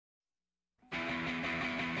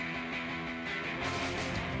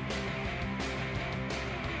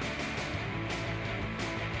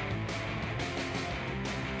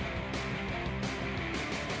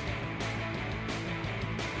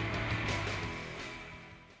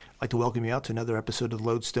I'd like to welcome you out to another episode of the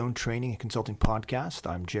Lodestone Training and Consulting Podcast.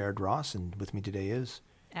 I'm Jared Ross, and with me today is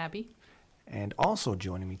Abby. And also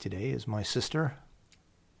joining me today is my sister,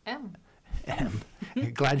 M.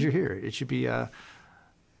 Glad you're here. It should be a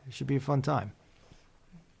fun time.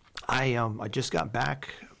 I just got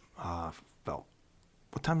back. About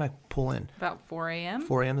what time did I pull in? About 4 a.m.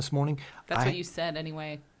 4 a.m. this morning. That's what you said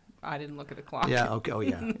anyway. I didn't look at the clock. Yeah. Okay. Oh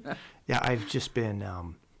yeah. Yeah. I've just been.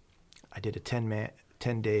 I did a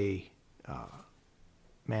 10-day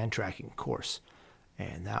man tracking course,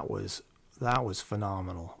 and that was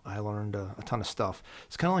phenomenal. I learned a ton of stuff.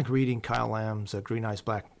 It's kind of like reading Kyle Lamb's Green Eyes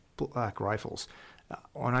Black Rifles.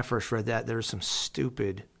 When I first read that, there was some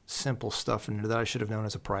stupid, simple stuff in there that I should have known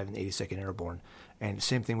as a private in the 82nd Airborne. And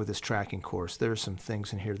same thing with this tracking course. There's some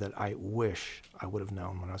things in here that I wish I would have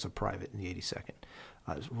known when I was a private in the 82nd.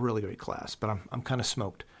 It was a really great class, but I'm kind of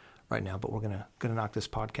smoked right now. But we're gonna knock this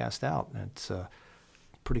podcast out. And it's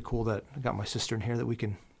pretty cool that I got my sister in here that we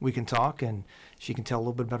can talk, and she can tell a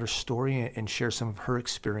little bit about her story and share some of her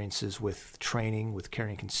experiences with training, with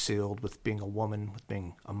carrying concealed, with being a woman, with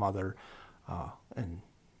being a mother, and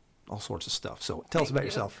all sorts of stuff. So tell us about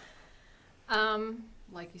yourself.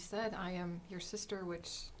 Like you said, I am your sister, which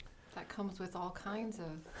that comes with all kinds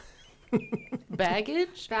of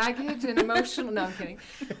baggage and emotional. No, I'm kidding.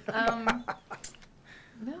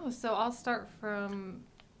 No, so I'll start from,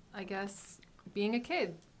 I guess, being a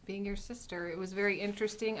kid, being your sister. It was very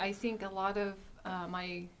interesting. I think a lot of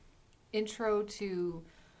my intro to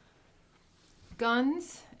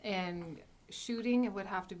guns and shooting, it would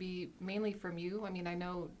have to be mainly from you. I mean, I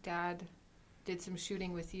know Dad did some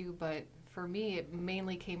shooting with you, but for me, it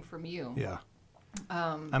mainly came from you. Yeah.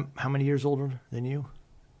 I'm how many years older than you?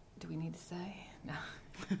 Do we need to say? No.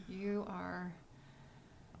 You are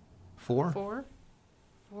 4? 4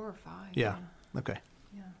 or 5. Yeah. Okay.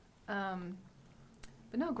 Yeah.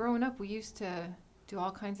 But no, growing up, we used to do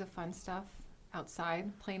all kinds of fun stuff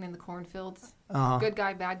outside, playing in the cornfields. Uh-huh. Good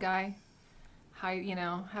guy, bad guy.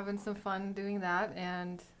 Having some fun doing that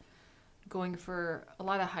and going for a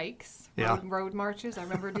lot of hikes, yeah. road marches. I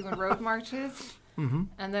remember doing road marches. Mm-hmm.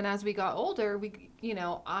 And then as we got older,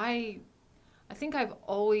 I think I've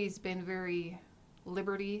always been very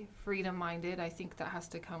liberty, freedom-minded. I think that has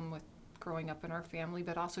to come with growing up in our family,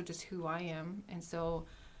 but also just who I am. And so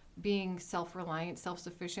being self-reliant,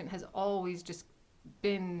 self-sufficient has always just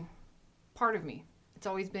been part of me. It's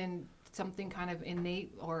always been something kind of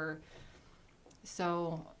innate,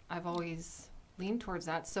 so I've always leaned towards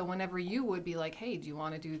that. So whenever you would be like, hey, do you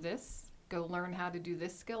want to do this? Go learn how to do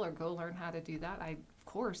this skill or go learn how to do that. Of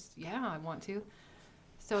course, I want to.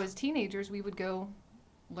 So as teenagers, we would go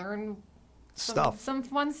learn some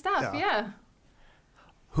fun stuff. Yeah.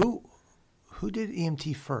 Who did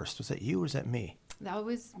EMT first? Was that you or was that me? That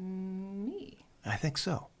was me. I think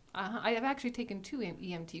so. I have actually taken 2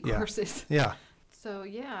 EMT courses. Yeah. So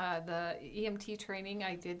the EMT training,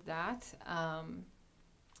 I did that,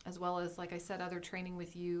 as well as, like I said, other training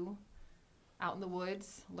with you out in the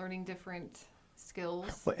woods, learning different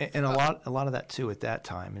skills. Well, and a lot of that too at that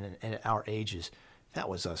time and at our ages. That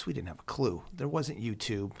was us. We didn't have a clue. There wasn't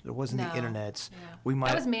YouTube. There wasn't the internets. Yeah.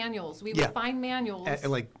 That was manuals. We would find manuals. At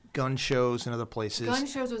like gun shows and other places. Gun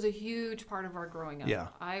shows was a huge part of our growing up. Yeah.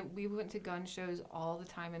 We went to gun shows all the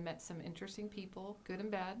time and met some interesting people, good and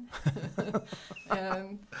bad.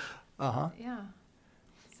 Yeah.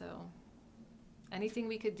 So anything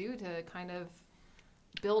we could do to kind of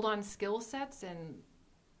build on skill sets and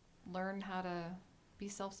learn how to be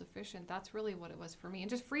self-sufficient, that's really what it was for me. And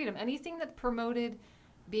just freedom, anything that promoted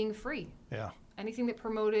being free. Yeah. Anything that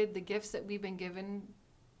promoted the gifts that we've been given,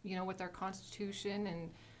 with our Constitution and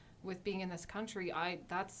with being in this country,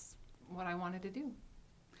 that's what I wanted to do.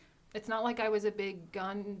 It's not like I was a big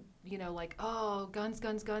gun, like, oh, guns,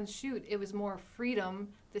 shoot. It was more freedom.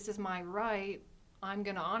 This is my right. I'm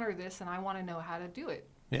going to honor this, and I want to know how to do it.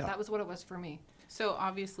 Yeah. That was what it was for me. So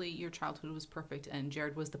obviously your childhood was perfect, and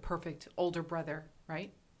Jared was the perfect older brother,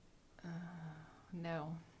 right?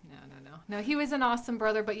 No. No, he was an awesome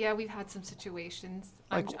brother, but yeah, we've had some situations.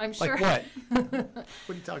 I'm sure. Like what? What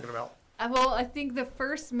are you talking about? Well, I think the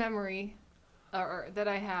first memory that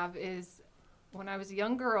I have is when I was a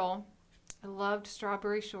young girl. I loved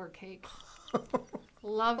strawberry shortcake.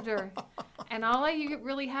 Loved her. And all I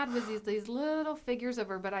really had was these little figures of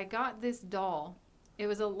her, but I got this doll. It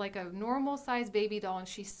was like a normal sized baby doll, and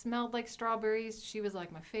she smelled like strawberries. She was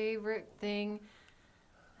like my favorite thing.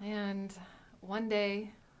 And one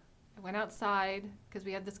day I went outside because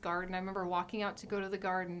we had this garden. I remember walking out to go to the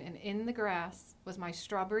garden, and in the grass was my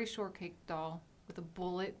strawberry shortcake doll with a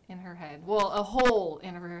bullet in her head. Well, a hole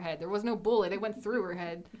in her head. There was no bullet. It went through her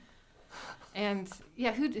head. And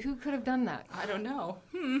yeah, who could have done that? I don't know.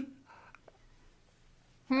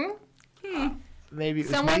 Maybe it was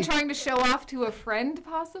Someone me. trying to show off to a friend,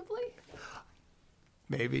 possibly?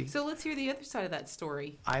 Maybe. So let's hear the other side of that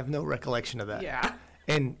story. I have no recollection of that. Yeah.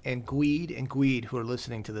 And Gweed, who are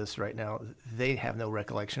listening to this right now, they have no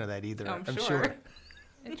recollection of that either. I'm I'm sure.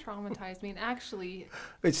 It traumatized me. And actually,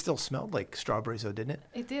 It still smelled like strawberries, though, didn't it?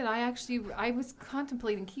 it did. I was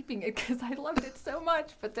contemplating keeping it because I loved it so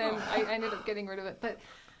much, but then I ended up getting rid of it. But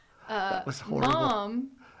That was horrible. Mom,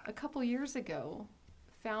 a couple years ago,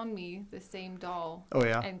 found me the same doll. Oh,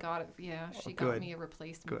 yeah? And got it. Yeah, she Oh, got good. me a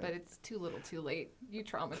replacement, Good. but it's too little, too late. You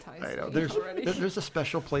traumatized I know. me There's already. there's a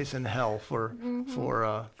special place in hell for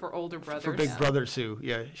For older brothers. for big brothers who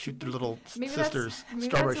shoot their little Maybe sisters maybe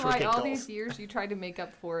strawberry that's why shortcake all dolls. these years you tried to make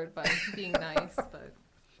up for it by being nice, but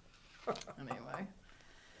anyway.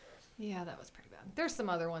 Yeah, that was pretty bad. There's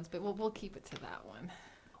some other ones, but we'll keep it to that one.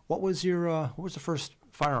 What was the first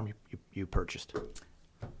firearm you purchased?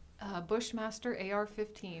 Bushmaster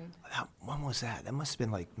AR-15, When was that? That must have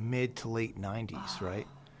been like mid to late 90s, right?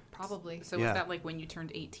 probably. So Yeah. was that like when you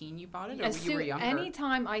turned 18 you bought it, or As you were soon, younger?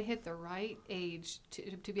 anytime I hit the right age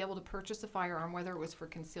to be able to purchase a firearm, whether it was for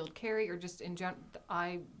concealed carry or just in general,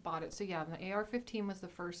 I bought it. So yeah, the AR-15 was the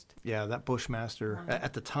first. Yeah, that Bushmaster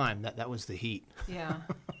at the time that was the heat. Yeah.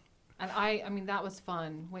 And I mean that was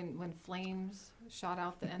fun when flames shot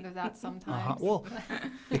out the end of that sometimes. Well,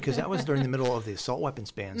 because that was during the middle of the assault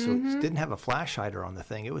weapons ban, so Mm-hmm. it didn't have a flash hider on the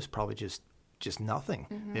thing. It was probably just nothing.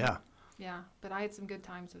 Mm-hmm. Yeah. Yeah, but I had some good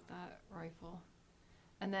times with that rifle.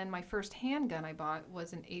 And then my first handgun I bought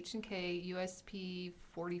was an H&K USP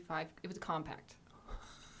 45. It was a compact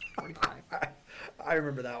 45, I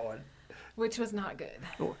remember that one. which was not good.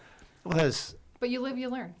 Well, that's But you live, you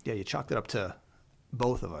learn. yeah. You chalked it up to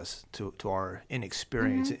both of us to our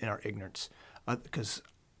inexperience Mm-hmm. and our ignorance, because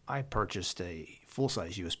I purchased a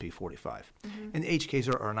full-size USP 45, and the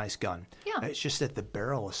HKs are a nice gun. Yeah. It's just that the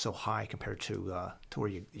barrel is so high compared to where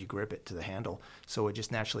you grip it to the handle, so it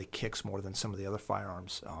just naturally kicks more than some of the other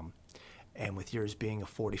firearms. And with yours being a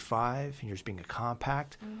 45 and yours being a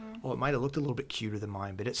compact, well, it might have looked a little bit cuter than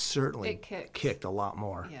mine, but it certainly It kicked a lot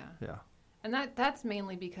more. Yeah. Yeah. And that's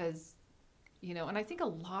mainly because, and I think a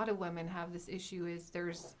lot of women have this issue is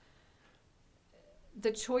there's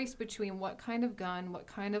the choice between what kind of gun, what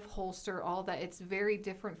kind of holster, all that. It's very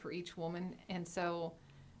different for each woman. And so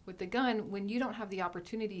with the gun, when you don't have the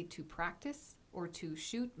opportunity to practice or to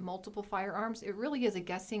shoot multiple firearms, it really is a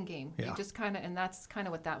guessing game. Yeah. You just kind of, and that's kind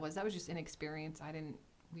of what that was. That was just inexperience.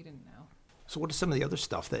 We didn't know. So what is some of the other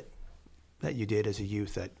stuff that you did as a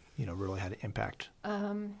youth that really had an impact?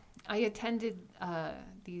 I attended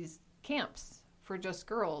these camps for just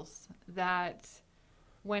girls that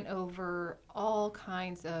went over all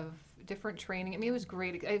kinds of different training. I mean, it was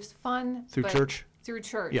great. It was fun. Through but- church? Through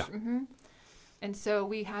church. Yeah. hmm And so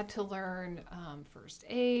we had to learn first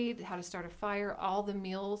aid, how to start a fire, all the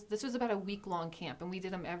meals. This was about a week-long camp, and we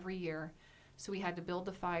did them every year. So we had to build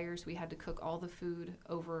the fires. We had to cook all the food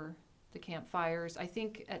over the campfires. I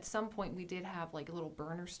think at some point we did have like little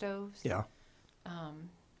burner stoves. Yeah.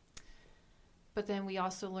 But then we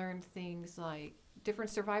also learned things like different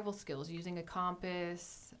survival skills, using a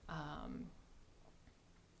compass. I'm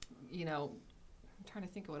trying to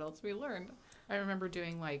think of what else we learned. I remember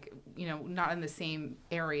doing not in the same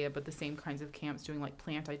area, but the same kinds of camps, doing like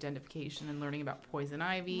plant identification and learning about poison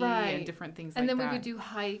ivy and different things And like then that. we would do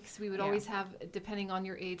hikes. We would Yeah. always have, depending on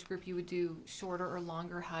your age group, you would do shorter or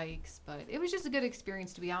longer hikes. But it was just a good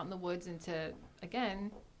experience to be out in the woods and to,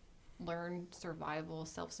 again, learn survival,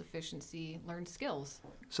 self-sufficiency, learn skills.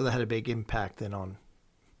 So that had a big impact then on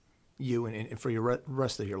you and for your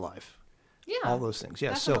rest of your life. Yeah. All those things. Yeah.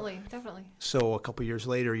 Definitely. So a couple years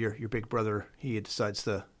later, your big brother, he decides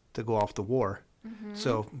to go off to war. Mm-hmm.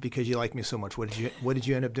 So because you like me so much, what did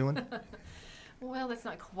you end up doing? Well, that's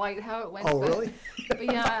not quite how it went. Oh, but, really? But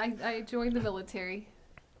yeah, I joined the military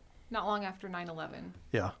not long after 9/11.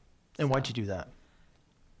 Yeah. And why'd you do that?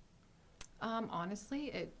 Honestly,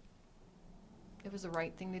 it was the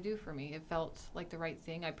right thing to do for me. It felt like the right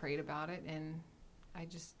thing. I prayed about it, and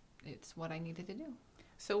it's what I needed to do.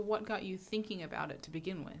 So what got you thinking about it to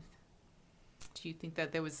begin with? Do you think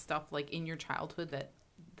that there was stuff like in your childhood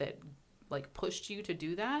that like pushed you to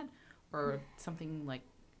do that, or something like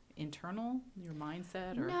internal, your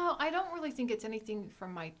mindset? Or No, I don't really think it's anything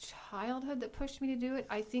from my childhood that pushed me to do it.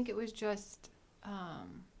 I think it was just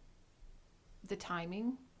the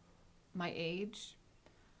timing, my age.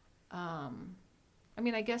 I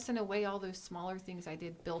mean, I guess in a way, all those smaller things I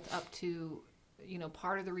did built up to,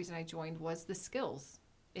 part of the reason I joined was the skills.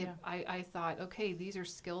 Yeah. I thought, okay, these are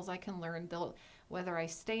skills I can learn. whether I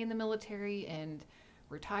stay in the military and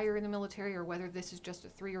retire in the military or whether this is just a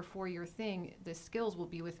 3 or 4 year thing, the skills will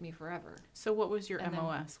be with me forever. So what was your And then-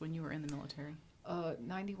 MOS when you were in the military?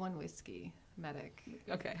 91 whiskey medic.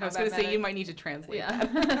 Okay, I was Combat going to say you medic. might need to translate.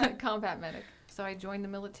 Yeah, combat medic. So I joined the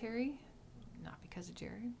military, not because of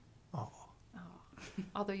Jared. Oh,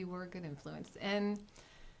 Although you were a good influence. And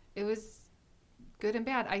it was good and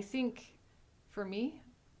bad. I think for me,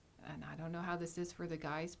 and I don't know how this is for the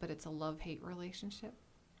guys, but it's a love-hate relationship.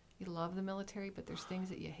 You love the military, but there's things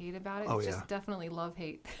that you hate about it. Oh, It's yeah. just definitely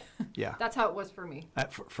love-hate. yeah. That's how it was for me.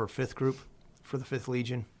 For 5th Group, for the 5th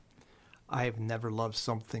Legion, I have never loved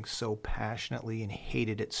something so passionately and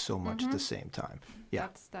hated it so much at the same time. Yeah.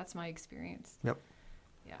 That's my experience. Yep.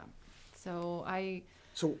 Yeah. So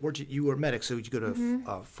So where'd you were a medic, so did you go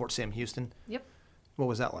to Fort Sam Houston? Yep. What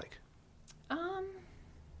was that like?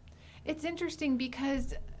 It's interesting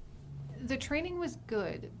because the training was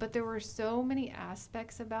good, but there were so many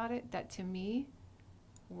aspects about it that to me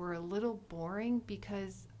were a little boring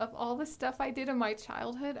because of all the stuff I did in my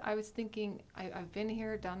childhood. I was thinking, I've been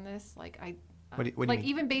here, done this. Like What do you like mean?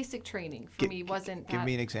 even basic training for me wasn't Give that.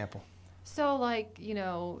 me an example. So like,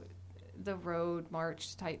 the road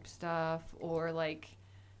march type stuff, or like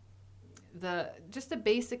just the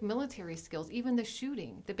basic military skills, even the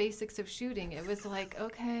shooting, the basics of shooting. It was like,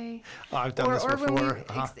 okay. Oh, I've done this before. When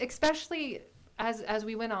Uh-huh. especially as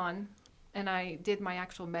we went on and I did my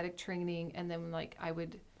actual medic training, and then like I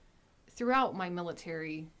would, throughout my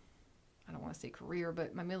military, I don't want to say career,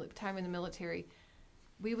 but my time in the military,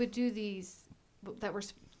 we would do these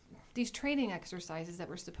training exercises that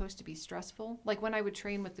were supposed to be stressful. Like when I would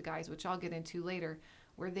train with the guys, which I'll get into later,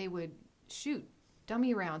 where they would shoot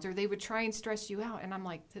dummy rounds or they would try and stress you out, and I'm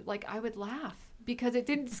like I would laugh because it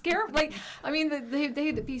didn't scare like I mean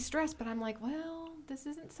they'd be stressed, but I'm like, well, this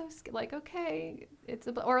isn't so like, okay,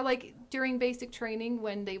 or like during basic training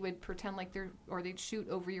when they would pretend like they'd shoot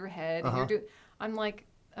over your head and I'm like,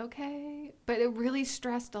 okay, but it really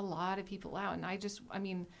stressed a lot of people out, and I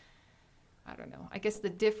don't know, I guess the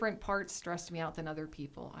different parts stressed me out than other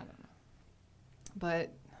people, I don't know,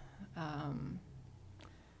 but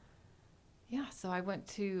yeah, so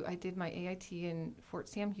I did my AIT in Fort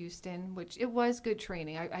Sam Houston, which it was good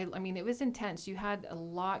training. I mean, it was intense. You had a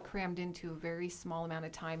lot crammed into a very small amount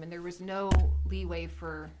of time, and there was no leeway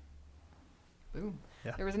for,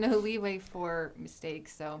 there was no leeway for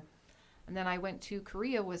mistakes. So, and then I went to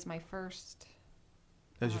Korea, was my first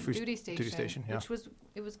That was your first duty station, yeah. which was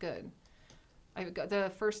good.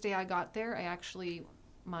 The first day I got there,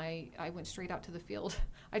 I went straight out to the field.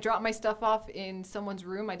 I dropped my stuff off in someone's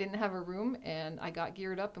room. I didn't have a room, and I got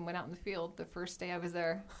geared up and went out in the field the first day I was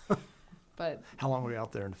there. But How long were you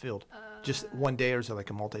out there in the field? Just one day, or is it like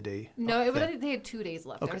a multi-day? no, thing? they had 2 days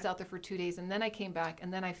left. Okay. I was out there for 2 days, and then I came back,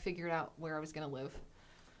 and then I figured out where I was going to live.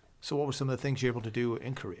 So what were some of the things you were able to do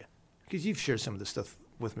in Korea? Because you've shared some of this stuff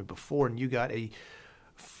with me before, and you got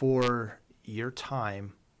for your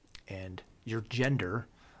time and your gender,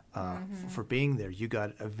 for being there, you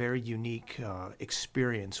got a very unique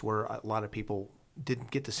experience where a lot of people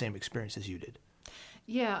didn't get the same experience as you did.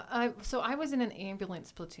 Yeah, so I was in an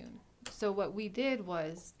ambulance platoon. So what we did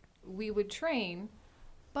was we would train,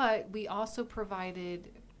 but we also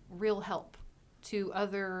provided real help to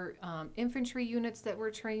other infantry units that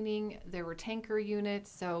were training. There were tanker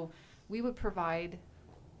units, so we would provide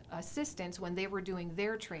assistance when they were doing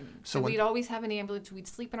their training. So we'd always have an ambulance. We'd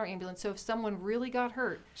sleep in our ambulance. So if someone really got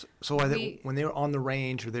hurt, So when they were on the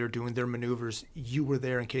range or they were doing their maneuvers, you were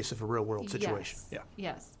there in case of a real world situation. Yes,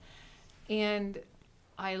 yes. And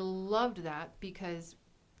I loved that because,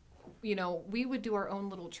 we would do our own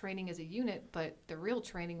little training as a unit, but the real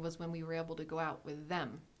training was when we were able to go out with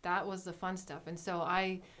them. That was the fun stuff. And so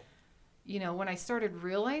when I started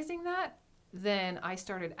realizing that, then I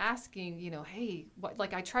started asking, hey,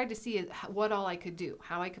 I tried to see what all I could do,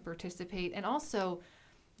 how I could participate. And also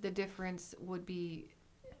the difference would be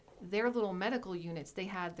their little medical units, they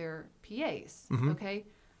had their PAs, okay?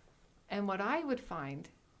 And what I would find,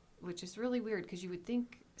 which is really weird because you would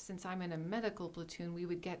think since I'm in a medical platoon, we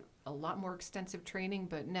would get a lot more extensive training,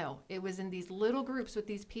 but no, it was in these little groups with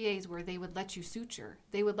these PAs where they would let you suture.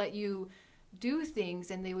 They would let you do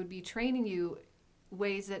things, and they would be training you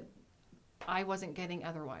ways that I wasn't getting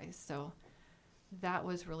otherwise. So that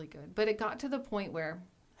was really good. But it got to the point where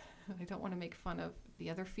I don't want to make fun of the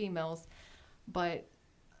other females, but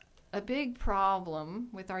a big problem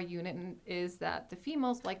with our unit is that the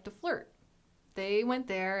females like to flirt. They went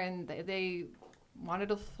there and they wanted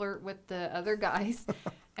to flirt with the other guys,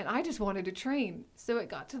 and I just wanted to train. So it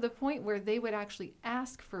got to the point where they would actually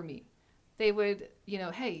ask for me. They would,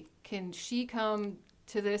 hey, can she come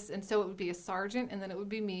to this, and so it would be a sergeant, and then it would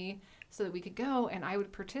be me, so that we could go, and I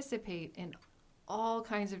would participate in all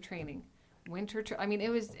kinds of training. I mean, it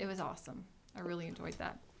was awesome. I really enjoyed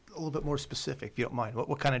that. A little bit more specific, if you don't mind.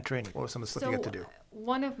 What kind of training? What was some of the stuff you got to do?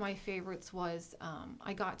 One of my favorites was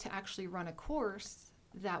I got to actually run a course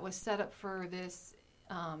that was set up for this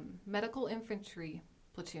medical infantry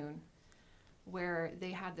platoon, where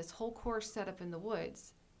they had this whole course set up in the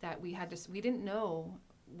woods that we didn't know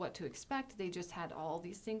what to expect. They just had all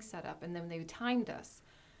these things set up, and then they timed us.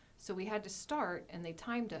 So we had to start, and they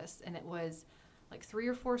timed us, and it was like 3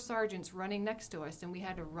 or 4 sergeants running next to us, and we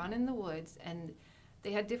had to run in the woods, and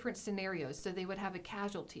they had different scenarios. So they would have a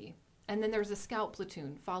casualty, and then there was a scout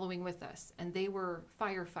platoon following with us, and they were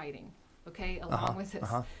firefighting, okay, along with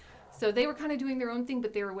us. So they were kind of doing their own thing,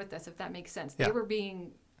 but they were with us, if that makes sense. Yeah. They were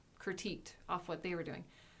being critiqued off what they were doing.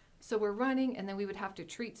 So we're running, and then we would have to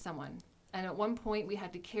treat someone. And at one point, they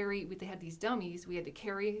had these dummies. We had to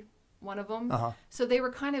carry one of them. So they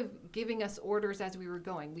were kind of giving us orders as we were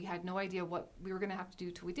going. We had no idea what we were going to have to do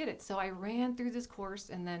till we did it. So I ran through this course,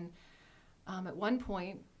 and then at one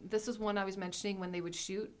point, this is one I was mentioning when they would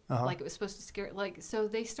shoot, like it was supposed to scare, so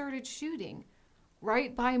they started shooting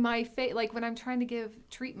right by my face, like when I'm trying to give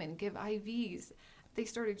treatment, give IVs, they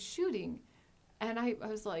started shooting. And I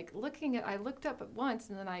was like I looked up at once,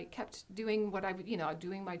 and then I kept doing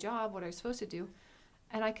doing my job, what I was supposed to do.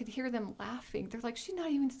 And I could hear them laughing. They're like, she's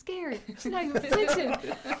not even scared. She's not even flinching.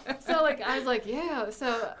 So I was like, yeah.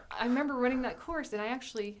 So I remember running that course, and I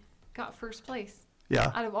actually got first place.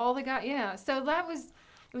 Yeah. Out of all the guys, yeah. So it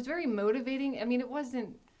was very motivating. I mean, it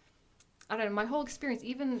wasn't, I don't know, my whole experience,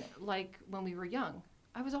 even like when we were young,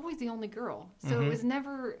 I was always the only girl. So it was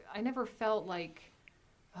I never felt like,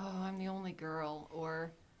 oh, I'm the only girl,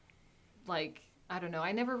 or like, I don't know.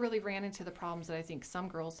 I never really ran into the problems that I think some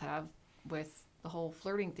girls have with the whole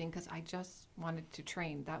flirting thing, because I just wanted to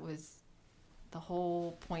train. That was the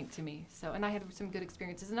whole point to me. So, and I had some good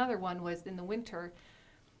experiences. Another one was in the winter,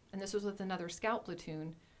 and this was with another scout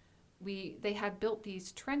platoon. They had built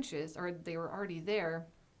these trenches, or they were already there,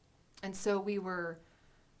 and so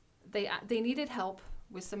they needed help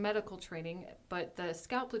with some medical training, but the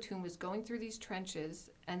scout platoon was going through these trenches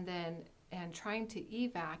and trying to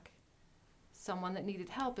evac someone that needed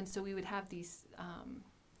help. And so we would have these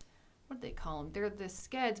what do they call them? They're the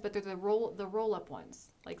skeds, but they're the roll up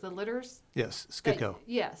ones, like the litters. Yes, Skidco.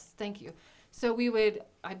 Yes, thank you. So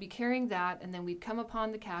I'd be carrying that, and then we'd come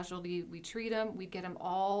upon the casualty, we'd treat them, we'd get them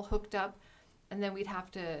all hooked up, and then we'd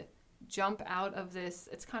have to jump out of this.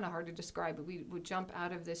 It's kind of hard to describe, but we would jump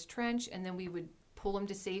out of this trench, and then we would pull them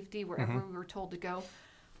to safety wherever we were told to go.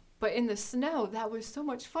 But in the snow, that was so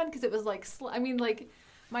much fun, because it was like,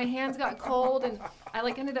 my hands got cold, and I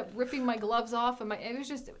ended up ripping my gloves off, and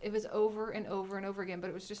it was over and over and over again.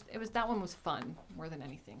 But that one was fun more than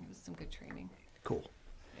anything. It was some good training. Cool.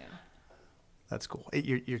 Yeah. That's cool.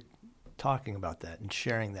 You're talking about that and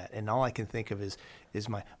sharing that, and all I can think of is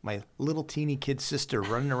my little teeny kid sister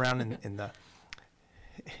running around in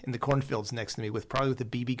the cornfields next to me with a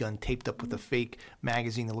BB gun taped up with a fake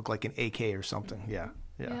magazine that looked like an AK or something. Yeah.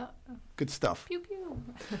 Good stuff. Pew pew.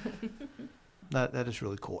 That is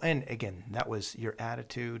really cool. And again, that was your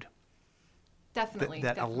attitude. Definitely.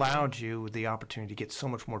 That allowed you the opportunity to get so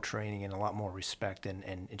much more training and a lot more respect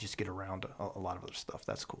and just get around a lot of other stuff.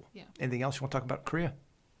 That's cool. Yeah. Anything else you want to talk about Korea?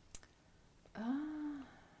 Not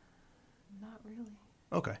really.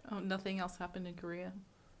 Okay. Oh, nothing else happened in Korea?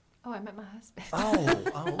 Oh, I met my husband.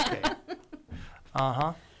 Oh, okay.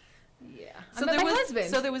 Uh-huh. Yeah. So I met my husband.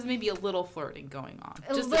 So there was maybe a little flirting going on.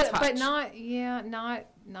 Just a little, touch. but not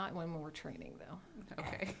when we were training, though.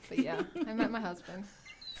 Okay. But yeah, I met my husband.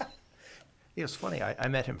 Yeah, it's funny. I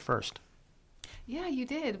met him first. Yeah, you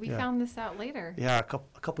did. We Yeah. found this out later. Yeah, a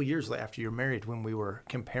couple years after you're married, when we were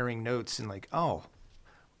comparing notes and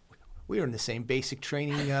we were in the same basic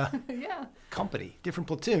training Yeah. company, different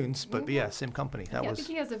platoons, but yeah, same company. That I was think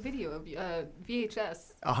he has a video of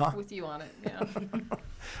VHS with you on it. Yeah.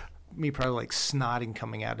 me probably snotting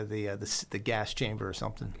coming out of the gas chamber or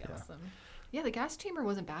something. Awesome. Yeah, the gas chamber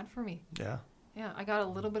wasn't bad for me. Yeah. Yeah, I got a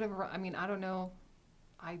little bit of I don't know.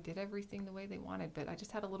 I did everything the way they wanted, but I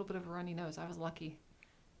just had a little bit of a runny nose. I was lucky.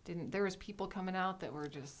 There was people coming out that were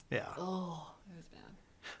just, yeah. Oh, it was bad.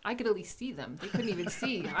 I could at least see them. They couldn't even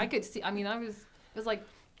see. I could see. It was like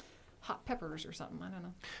hot peppers or something. I don't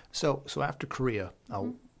know. So after Korea,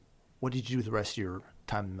 what did you do the rest of your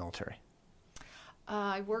time in the military?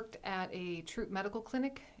 I worked at a troop medical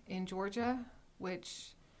clinic in Georgia,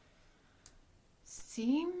 which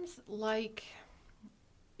seems like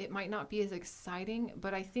it might not be as exciting,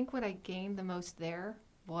 but I think what I gained the most there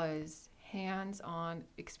was hands-on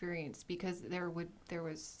experience because there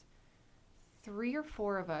was 3 or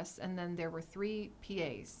 4 of us, and then there were 3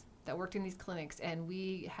 PAs that worked in these clinics, and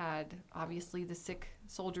we had obviously the sick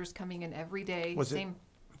soldiers coming in every day. Was it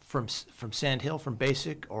from Sand Hill, from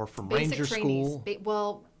basic, or from Basic Ranger trainees.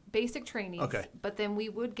 School? Basic trainees. Okay. But then we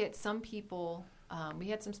would get some people. We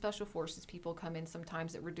had some special forces people come in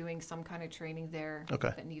sometimes that were doing some kind of training there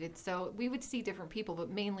that needed. So we would see different people, but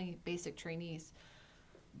mainly basic trainees.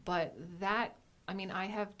 But that, I mean, I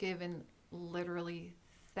have given literally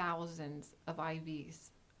thousands of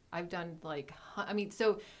IVs. I've done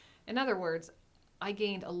so in other words, I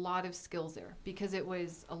gained a lot of skills there because it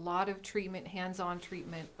was a lot of treatment, hands-on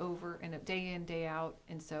treatment over and day in, day out.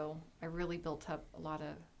 And so I really built up a lot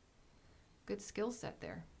of good skill set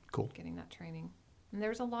there. Cool. Getting that training. And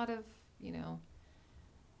there's a lot of,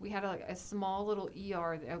 we had a small little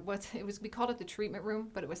ER. We called it the treatment room,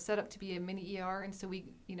 but it was set up to be a mini ER. And so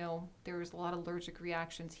there was a lot of allergic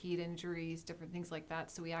reactions, heat injuries, different things like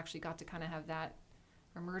that. So we actually got to kind of have that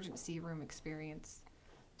emergency room experience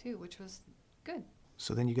too, which was good.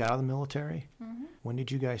 So then you got out of the military. Mm-hmm. When did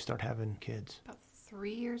you guys start having kids? About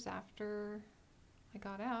 3 years after I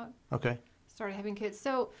got out. Okay. Started having kids.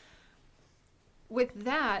 So with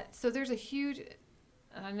that, so there's a huge,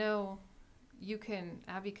 I know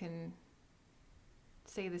Abby can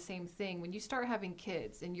say the same thing. When you start having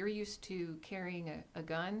kids and you're used to carrying a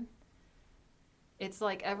gun, it's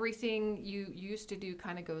like everything you used to do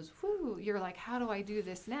kind of goes, whoo, you're like, how do I do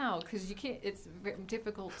this now? Because you can't, it's very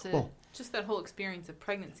difficult to. Well, just that whole experience of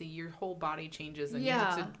pregnancy, your whole body changes and you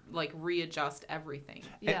have to readjust everything.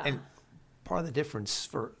 Yeah. And part of the difference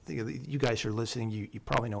for you guys who are listening, you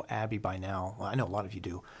probably know Abby by now. Well, I know a lot of you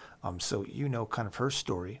do. So you know kind of her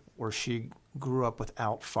story where she grew up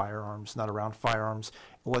without firearms, not around firearms.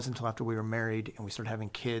 It wasn't until after we were married and we started having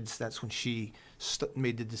kids, that's when she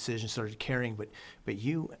made the decision, started carrying. But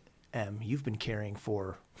you, you've been carrying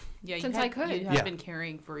for... Yeah, since I could. You have been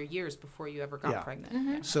carrying for years before you ever got pregnant.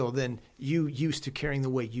 Mm-hmm. Yeah. So then you used to carrying the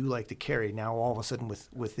way you like to carry. Now all of a sudden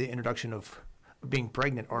with the introduction of being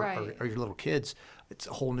pregnant or your little kids, it's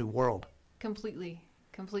a whole new world. Completely.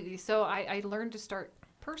 So I learned to start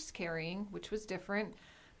purse carrying, which was different.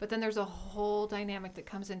 But then there's a whole dynamic that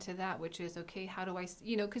comes into that, which is, okay, how do I,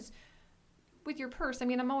 because with your purse, I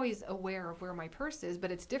mean, I'm always aware of where my purse is, but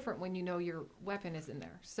it's different when you know your weapon is in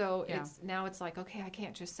there. So it's like, okay, I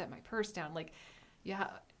can't just set my purse down. Like,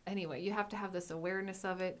 anyway, you have to have this awareness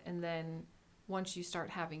of it. And then once you start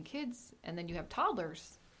having kids and then you have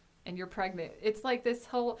toddlers and you're pregnant, it's like this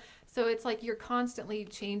whole, so it's like you're constantly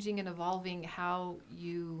changing and evolving how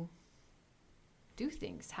you do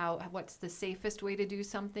things, what's the safest way to do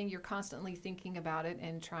something. You're constantly thinking about it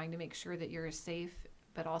and trying to make sure that you're as safe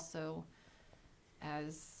but also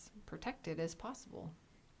as protected as possible.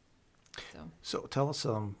 So tell us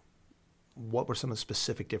what were some of the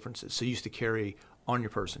specific differences? So you used to carry on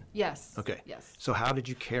your person? Yes. Okay. Yes. So how did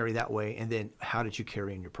you carry that way, and then how did you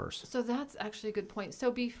carry in your purse? So that's actually a good point.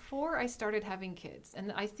 So before I started having kids,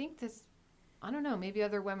 and I think this, I don't know, maybe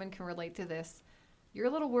other women can relate to this, you're a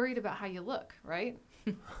little worried about how you look, right?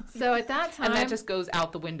 So at that time, and that just goes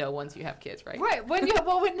out the window once you have kids, right? Right.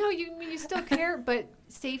 You still care, but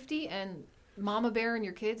safety and mama bear and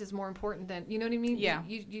your kids is more important than, you know what I mean? Yeah.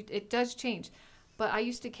 It does change. But I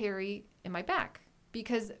used to carry in my back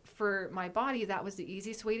because for my body, that was the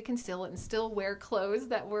easiest way to conceal it and still wear clothes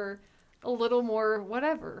that were a little more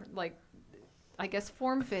whatever, like, I guess,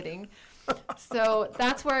 form-fitting. So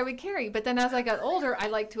that's where I would carry. But then as I got older, I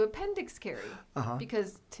like to appendix carry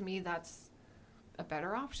because to me that's a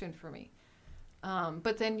better option for me.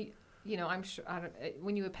 But then, I'm sure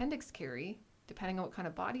when you appendix carry, depending on what kind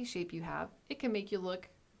of body shape you have, it can make you look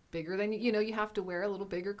bigger than, you have to wear a little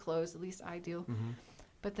bigger clothes, at least I do. Mm-hmm.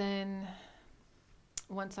 But then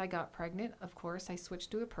once I got pregnant, of course, I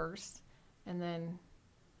switched to a purse. And then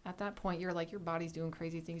at that point, you're like, your body's doing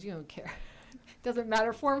crazy things. You don't care. Doesn't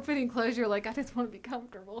matter. Form-fitting clothes, you're like, I just want to be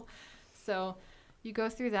comfortable. So you go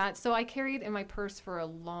through that. So I carried in my purse for a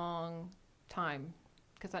long time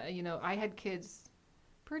because I had kids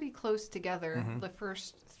pretty close together, the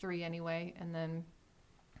first 3 anyway. And then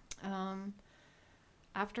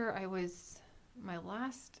after I was my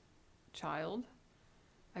last child,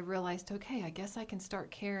 I realized, okay, I guess I can start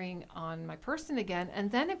carrying on my person again. And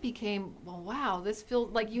then it became, well, wow, this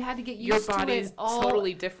feels like you had to get used to it. Your body's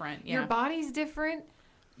totally different. Yeah. Your body's different.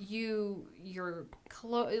 Your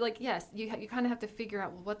clothes, yes, you kind of have to figure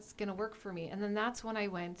out, well, what's going to work for me. And then that's when I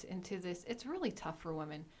went into this. It's really tough for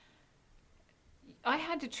women. I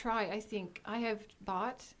had to try, I think, I have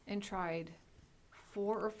bought and tried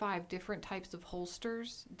 4 or 5 different types of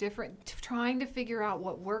holsters, trying to figure out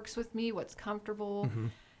what works with me, what's comfortable.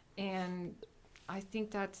 And I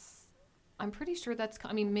think I'm pretty sure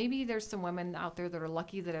I mean, maybe there's some women out there that are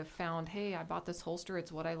lucky that have found, hey, I bought this holster.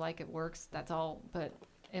 It's what I like. It works. That's all. But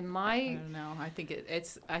I don't know. I think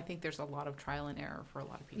I think there's a lot of trial and error for a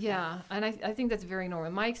lot of people. Yeah. And I think that's very normal.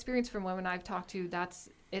 My experience from women I've talked to,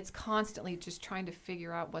 it's constantly just trying to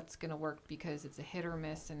figure out what's going to work, because it's a hit or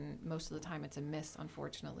miss. And most of the time it's a miss,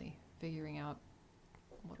 unfortunately, figuring out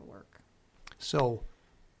what'll work. So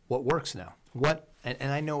what works now?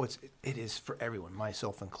 And I know it is for everyone,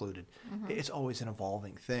 myself included. It's always an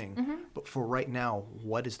evolving thing. But for right now,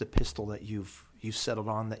 what is the pistol that you've settled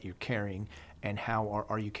on that you're carrying, and how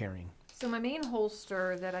are you carrying? So my main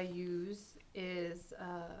holster that I use is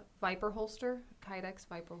a Viper holster, Kydex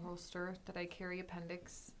Viper holster that I carry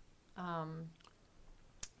appendix.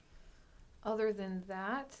 Other than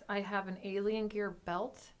that, I have an Alien Gear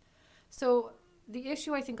belt. So the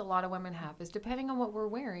issue I think a lot of women have is, depending on what we're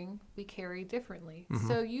wearing, we carry differently.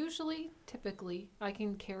 So typically, I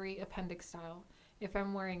can carry appendix style. If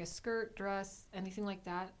I'm wearing a skirt, dress, anything like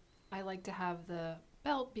that, I like to have the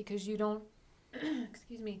belt, because you don't,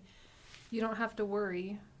 you don't have to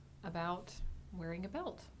worry about wearing a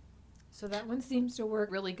belt. So that one seems to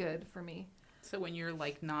work really good for me. So when you're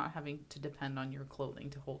like not having to depend on your clothing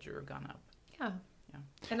to hold your gun up. Yeah. Yeah.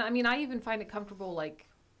 And I mean, I even find it comfortable, like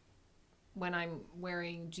when I'm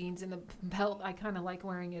wearing jeans and a belt, I kind of like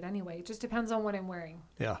wearing it anyway. It just depends on what I'm wearing.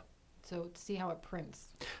 Yeah. So see how it prints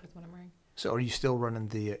with what I'm wearing. So are you still running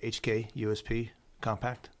the HK USP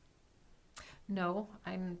compact? No,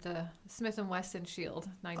 I'm the Smith & Wesson Shield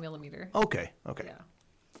 9mm. Okay. Yeah.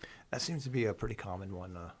 That seems to be a pretty common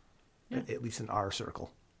one, at least in our circle.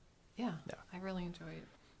 Yeah. Yeah. I really enjoy it.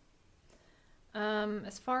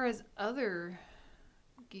 As far as other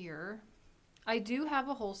gear, I do have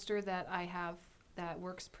a holster that I have that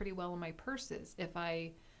works pretty well in my purses. If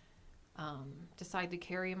I decide to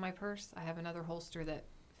carry in my purse, I have another holster that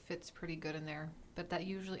fits pretty good in there. But I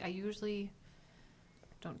usually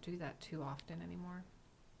don't do that too often anymore.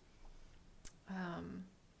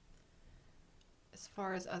 As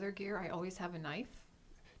far as other gear, I always have a knife.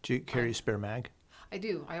 Do you carry a spare mag? I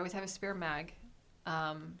do. I always have a spare mag.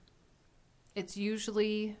 It's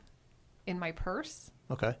usually in my purse.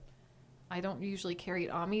 Okay. I don't usually carry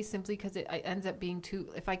it on me, simply because it ends up being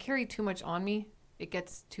if I carry too much on me, it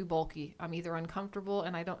gets too bulky. I'm either uncomfortable,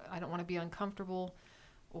 and I don't want to be uncomfortable,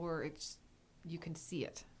 or you can see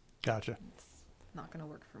it. Gotcha. It's not going to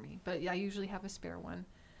work for me. But yeah, I usually have a spare one.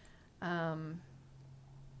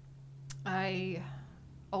 I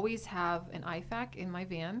always have an IFAK in my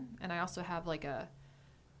van, and I also have like a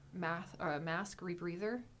mask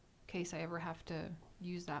rebreather in case I ever have to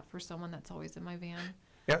use that for someone. That's always in my van.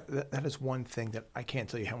 Yeah, that is one thing that I can't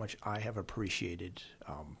tell you how much I have appreciated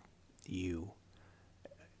you.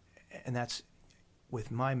 And that's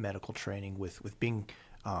with my medical training, with being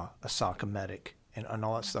a SOCA medic and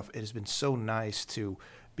all that stuff. It has been so nice to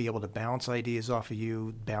be able to bounce ideas off of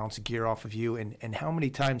you, bounce gear off of you. And how many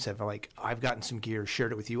times have I've gotten some gear,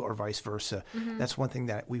 shared it with you, or vice versa. That's one thing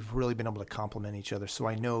that we've really been able to complement each other. So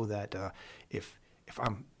I know that if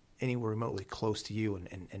I'm anywhere remotely close to you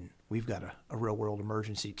and we've got a real world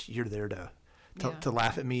emergency, you're there to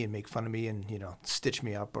laugh at me and make fun of me and, stitch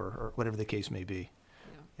me up or whatever the case may be.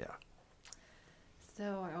 Yeah.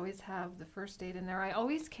 So I always have the first aid in there. I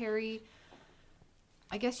always carry,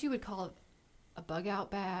 I guess you would call it a bug out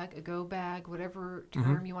bag, a go bag, whatever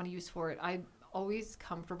term you want to use for it. I'm always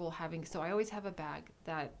comfortable so I always have a bag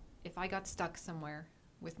that if I got stuck somewhere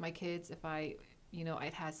with my kids, it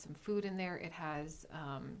has some food in there, it has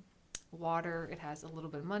water, it has a little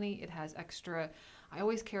bit of money, it has extra. I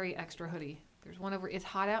always carry extra hoodie. There's one over. It's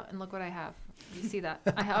hot out, and look what I have. You see that?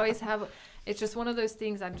 I always have. It's just one of those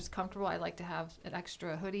things. I'm just comfortable. I like to have an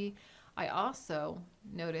extra hoodie. I also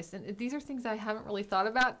notice, and these are things I haven't really thought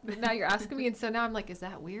about, but now you're asking me, and so now I'm like, is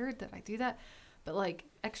that weird that I do that? But like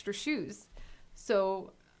extra shoes.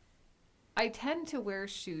 So I tend to wear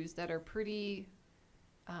shoes that are pretty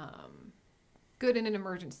good in an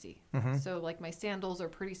emergency. So like my sandals are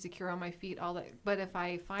pretty secure on my feet, all that. But if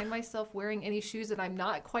I find myself wearing any shoes that I'm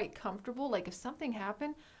not quite comfortable, like if something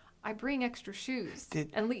happened, I bring extra shoes.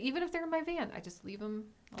 Even if they're in my van, I just leave them.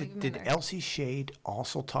 Did Elsie Shade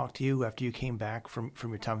also talk to you after you came back from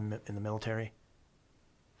your time in the military?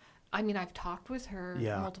 I mean, I've talked with her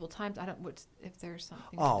multiple times. I don't if there's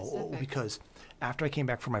something specific. Because after I came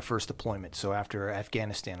back from my first deployment, so after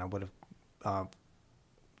Afghanistan, I would have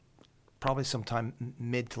probably sometime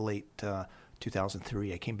mid to late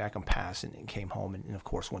 2003, I came back on pass and came home and of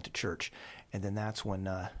course went to church. And then that's when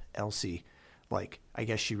Elsie like, I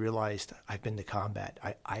guess she realized I've been to combat.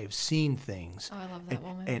 I've seen things. Oh, I love that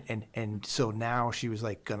woman. And so now she was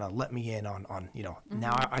like gonna let me in on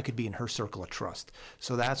now I could be in her circle of trust.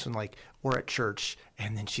 So that's when, like, we're at church,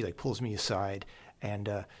 and then she like pulls me aside,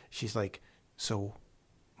 and she's like, so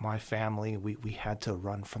my family, we had to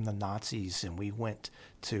run from the Nazis, and we went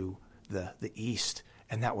to the east,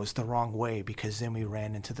 and that was the wrong way, because then we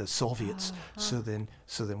ran into the Soviets. So then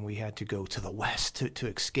we had to go to the west to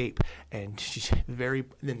escape. And she's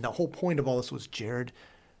then the whole point of all this was, Jared,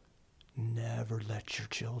 never let your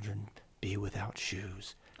children be without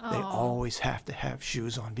shoes. They always have to have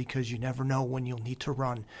shoes on, because you never know when you'll need to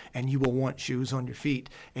run, and you will want shoes on your feet.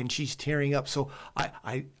 And she's tearing up. So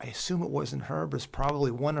I assume it wasn't her, but it's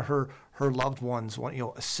probably one of her loved ones,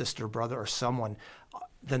 a sister, brother, or someone.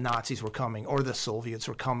 The Nazis were coming, or the Soviets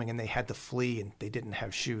were coming, and they had to flee, and they didn't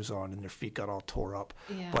have shoes on, and their feet got all tore up.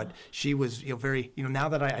 Yeah. But she was, very, now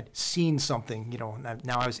that I had seen something,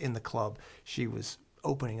 now I was in the club, she was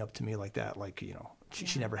opening up to me like that, like,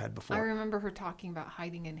 she never had before. I remember her talking about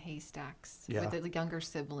hiding in haystacks with a younger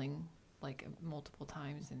sibling, like, multiple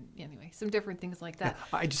times, and anyway, some different things like that.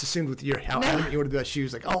 I just assumed with your how adamant you wanted to do that, she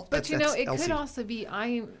was like, oh, that's it Elsie. could also be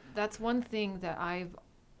that's one thing that I've,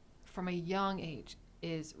 from a young age,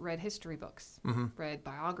 is read history books, read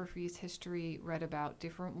biographies, history, read about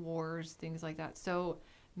different wars, things like that. So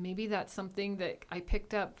maybe that's something that I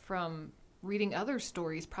picked up from reading other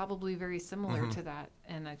stories, probably very similar to that.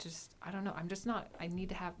 And I don't know. I need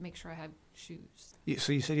to make sure I have shoes.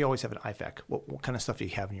 So you said you always have an IFAC. What kind of stuff do you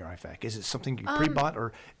have in your IFAC? Is it something you pre-bought,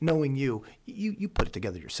 or knowing you put it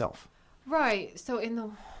together yourself? Right. So in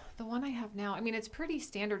the one I have now, I mean, it's pretty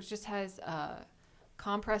standard. It just has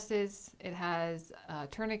compresses, it has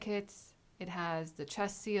tourniquets, it has the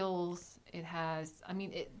chest seals, it has,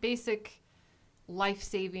 basic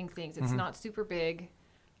life-saving things. It's not super big.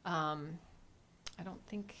 I don't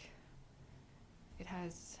think it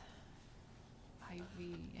has IV,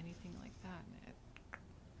 anything like that in it.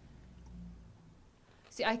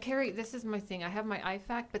 See, this is my thing. I have my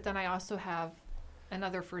IFAC, but then I also have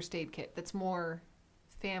another first aid kit that's more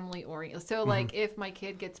family oriented. So like if my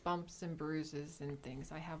kid gets bumps and bruises and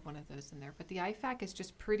things, I have one of those in there. But the IFAC is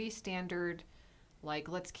just pretty standard, like,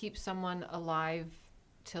 let's keep someone alive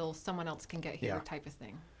till someone else can get here type of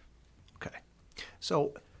thing. Okay.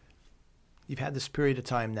 So you've had this period of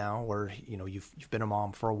time now where, you've been a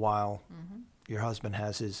mom for a while. Your husband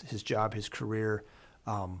has his job, his career.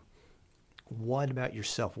 What about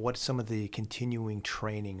yourself? What's some of the continuing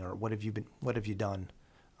training, or what have you done,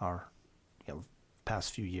 or,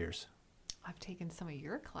 past few years? I've taken some of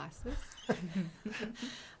your classes.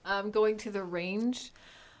 Going to the range.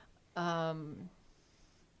 I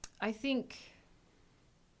think,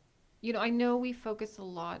 I know we focus a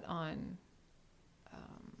lot on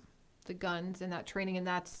the guns and that training, and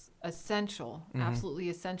that's essential, absolutely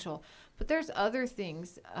essential. But there's other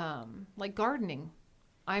things, like gardening.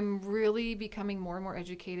 I'm really becoming more and more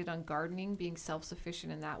educated on gardening, being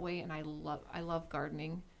self-sufficient in that way, and I love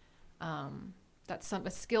gardening. That's a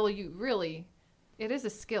skill it is a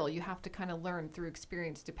skill you have to kind of learn through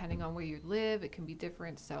experience, depending on where you live. It can be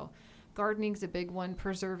different. So gardening's a big one.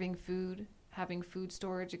 Preserving food, having food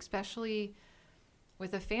storage, especially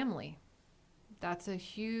with a family. That's a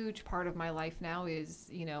huge part of my life now is,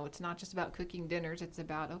 it's not just about cooking dinners. It's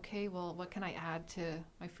about, okay, well, what can I add to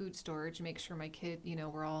my food storage? Make sure my kid,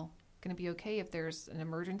 we're all going to be okay if there's an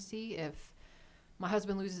emergency, if my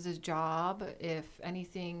husband loses his job, if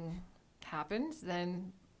anything happens,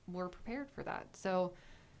 then we're prepared for that. So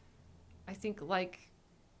I think,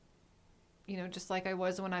 just like I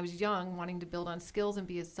was when I was young, wanting to build on skills and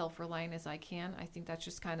be as self-reliant as I can, I think that's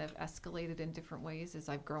just kind of escalated in different ways as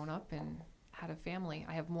I've grown up and had a family.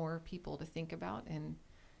 I have more people to think about, and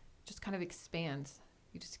just kind of expands.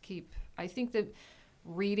 I think that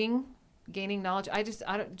reading, gaining knowledge, I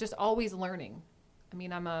just always learning.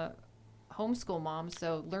 I'm a homeschool mom,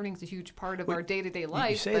 so learning's a huge part of our day-to-day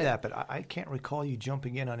life. You say that, but I can't recall you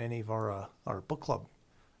jumping in on any of our book club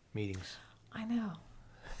meetings. I know.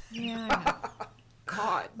 Yeah, I know.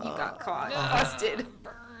 Caught. You got caught. Busted.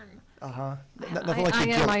 Burn. Nothing like I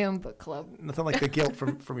the am guilt. my own book club. Nothing like the guilt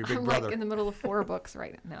from your big I'm brother. like in the middle of 4 books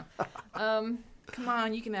right now. Come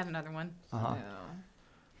on, you can add another one. No. I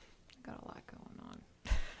got a lot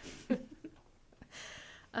going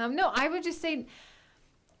on. No, I would just say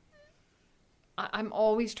I'm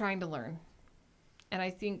always trying to learn. And I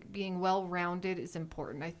think being well-rounded is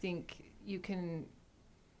important. I think you can,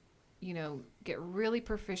 get really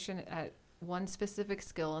proficient at one specific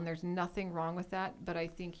skill, and there's nothing wrong with that. But I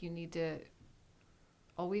think you need to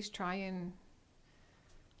always try and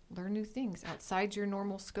learn new things outside your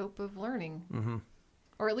normal scope of learning. Mm-hmm.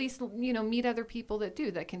 Or at least, you know, meet other people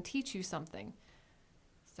that can teach you something.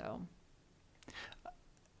 So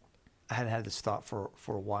I hadn't had this thought for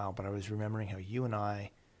a while, but I was remembering how you and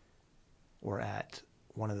I were at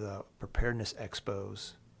one of the preparedness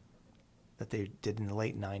expos that they did in the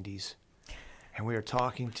late 90s. And we were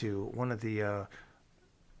talking to one of the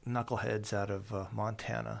knuckleheads out of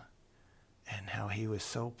Montana, and how he was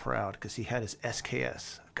so proud because he had his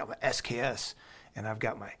SKS. I've got my SKS, and I've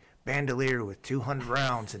got my bandolier with 200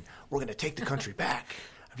 rounds, and we're going to take the country back.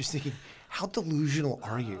 I'm just thinking, how delusional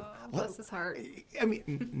are you? bless his heart. I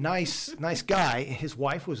mean, nice guy. His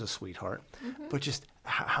wife was a sweetheart, but just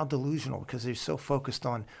how delusional, because they're so focused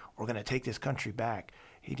on, we're going to take this country back.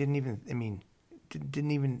 He didn't even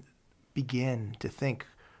begin to think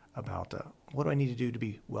about what do I need to do to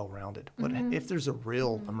be well-rounded? What if there's a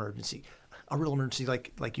real emergency? A real emergency,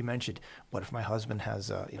 like you mentioned. What if my husband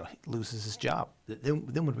has, loses his job? Then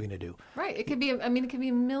what are we going to do? Right. It could be. It could be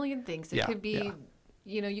a million things. It Yeah, could be.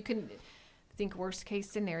 yeah. You can think worst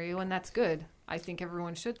case scenario, and that's good. I think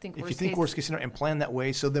everyone should think If worst you think case. worst case scenario and plan that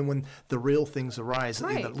way, so then when the real things arise,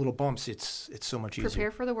 Right. the little bumps, it's so much easier.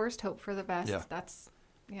 Prepare for the worst, hope for the best. Yeah.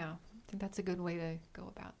 I think that's a good way to go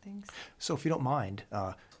about things. So if you don't mind,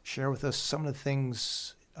 share with us some of the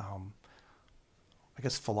things, I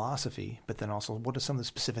guess philosophy, but then also what are some of the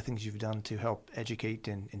specific things you've done to help educate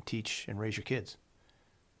and teach and raise your kids?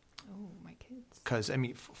 Oh, my kids. Because, I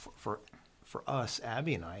mean, for us,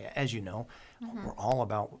 Abby and I, as you know, we're all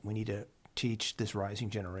about, we need to teach this rising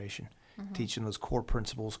generation, teach them those core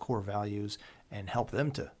principles, core values, and help them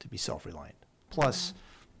to be self-reliant. Plus,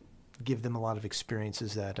 give them a lot of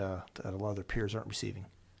experiences that a lot of their peers aren't receiving.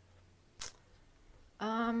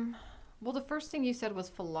 Well, the first thing you said was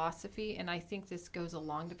philosophy, and I think this goes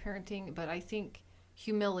along to parenting, but I think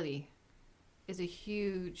humility is a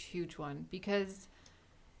huge, huge one, because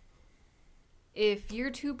if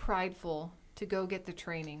you're too prideful to go get the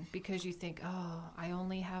training because you think, oh, I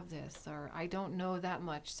only have this, or I don't know that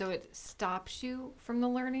much, so it stops you from the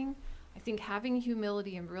learning. I think having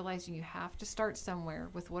humility and realizing you have to start somewhere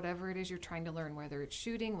with whatever it is you're trying to learn, whether it's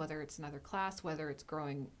shooting, whether it's another class, whether it's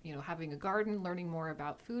growing, having a garden, learning more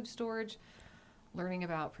about food storage, learning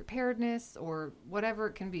about preparedness, or whatever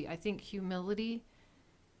it can be. I think humility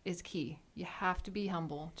is key. You have to be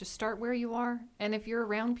humble. Just start where you are. And if you're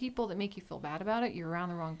around people that make you feel bad about it, you're around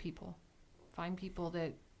the wrong people. Find people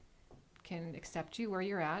that can accept you where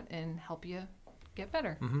you're at and help you get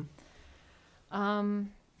better.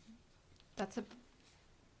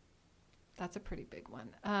 That's a pretty big one.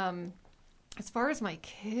 As far as my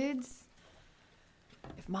kids,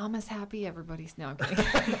 if mama's happy, everybody's now. I'm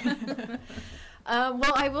kidding.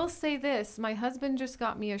 Well, I will say this. My husband just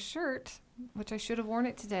got me a shirt, which I should have worn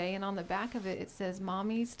it today, and on the back of it, it says,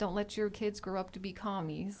 "Mommies, don't let your kids grow up to be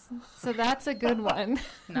commies." So that's a good one.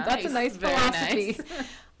 That's a nice Very philosophy.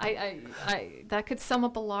 nice. I that could sum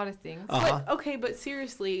up a lot of things. But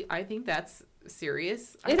seriously, I think that's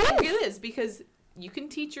serious. It is, because you can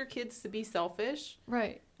teach your kids to be selfish.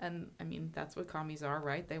 Right. And I mean, that's what commies are,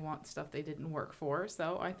 right? They want stuff they didn't work for.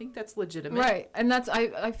 So I think that's legitimate. Right. And that's,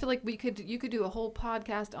 I feel like you could do a whole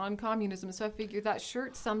podcast on communism. So I figure that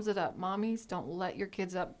shirt sums it up. Mommies, don't let your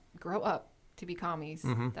kids grow up to be commies.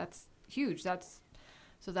 That's huge. So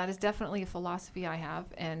that is definitely a philosophy I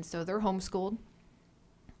have. And so they're homeschooled.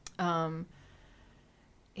 And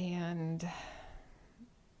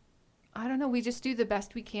I don't know, we just do the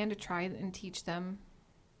best we can to try and teach them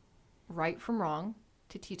right from wrong,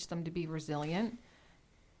 to teach them to be resilient,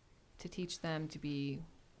 to teach them to be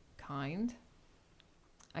kind.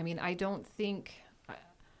 I mean, I'm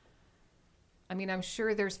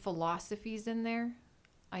sure there's philosophies in there.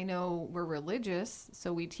 I know we're religious,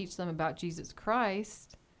 so we teach them about Jesus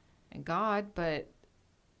Christ and God, but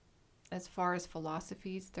as far as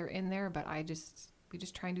philosophies, they're in there, but we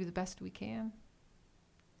just try and do the best we can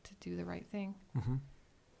to do the right thing.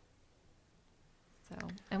 So,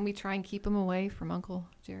 and we try and keep them away from Uncle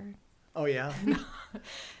Jared. Oh, yeah?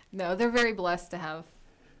 No, they're very blessed to have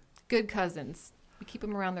good cousins. We keep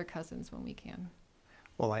them around their cousins when we can.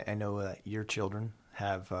 Well, I know that your children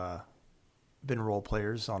have been role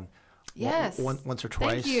players on Yes. once or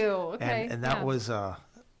twice. Thank you. Okay. And that was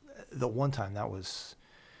the one time, that was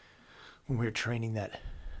when we were training that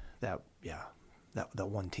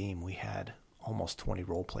one team. We had almost 20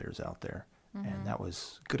 role players out there. And that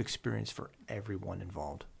was good experience for everyone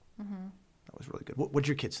involved. That was really good. What did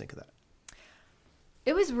your kids think of that?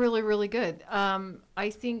 It was really, really good.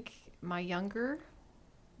 I think my youngest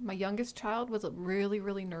child was really,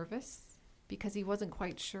 really nervous because he wasn't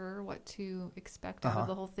quite sure what to expect out of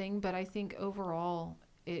the whole thing. But I think overall,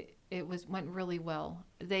 it went really well.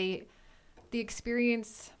 The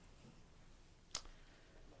experience,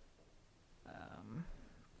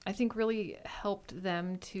 I think, really helped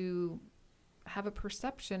them to have a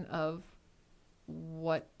perception of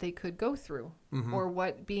what they could go through, or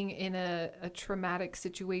what being in a traumatic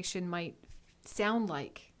situation might sound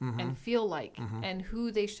like and feel like, and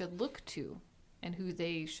who they should look to and who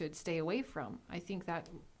they should stay away from. I think that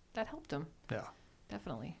helped them. Yeah.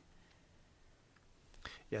 Definitely.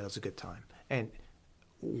 Yeah, that was a good time. And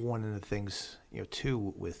one of the things,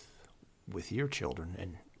 too, with your children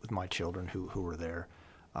and with my children who were there,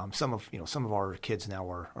 some of our kids now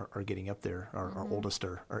are getting up there. Our oldest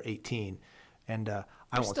are 18, and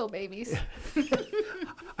They're still babies.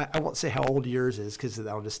 I won't say how old yours is, because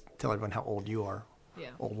I'll just tell everyone how old you are.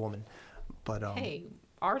 Yeah. Old woman. But Hey,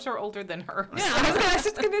 ours are older than hers. Yeah, I was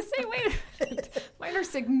just going to say, wait a minute. Mine are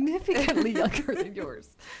significantly younger than yours.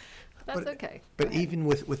 That's okay. But even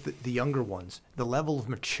with the younger ones, the level of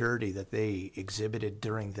maturity that they exhibited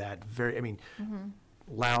during that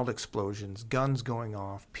loud explosions, guns going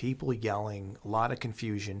off, people yelling, a lot of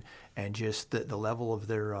confusion, and just the level of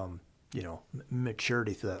their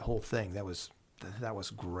maturity through that whole thing, that was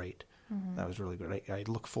great. That was really great. I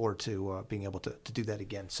look forward to being able to do that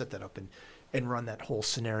again, set that up and run that whole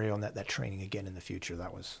scenario and that training again in the future.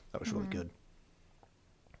 That was really good.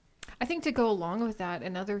 I think to go along with that,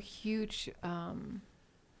 another huge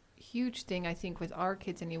thing, I think, with our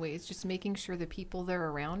kids anyway, is just making sure the people they're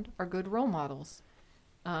around are good role models.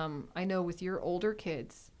 I know with your older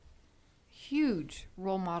kids, huge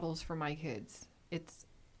role models for my kids. It's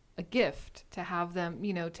a gift to have them,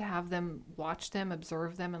 to have them watch them,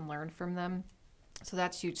 observe them, and learn from them. So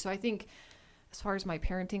that's huge. So I think as far as my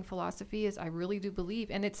parenting philosophy is, I really do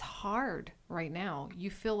believe, and it's hard right now. You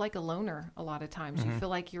feel like a loner a lot of times. You feel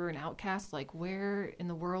like you're an outcast, like, where in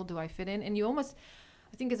the world do I fit in? And you almost,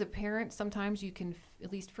 I think as a parent, sometimes you can,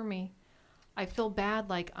 at least for me, I feel bad,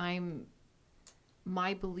 like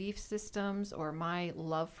my belief systems or my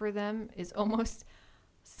love for them is almost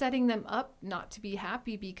setting them up not to be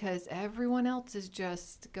happy, because everyone else is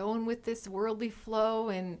just going with this worldly flow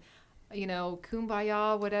and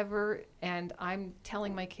kumbaya, whatever. And I'm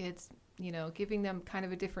telling my kids, giving them kind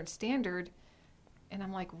of a different standard. And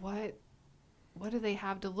I'm like, what do they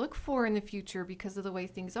have to look for in the future because of the way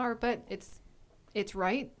things are? But it's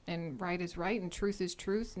right, and right is right, and truth is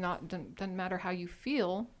truth. Doesn't matter how you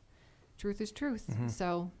feel. Truth is truth.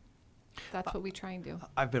 So that's what we try and do.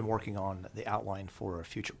 I've been working on the outline for a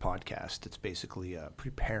future podcast. It's basically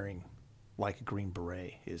preparing like a Green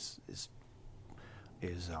Beret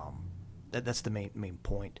that's the main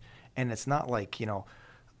point. And it's not like,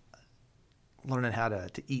 learning how to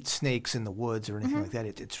eat snakes in the woods or anything like that.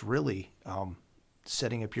 It's really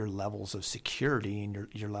setting up your levels of security and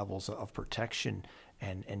your levels of protection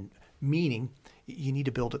and meaning. You need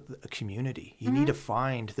to build a community. You need to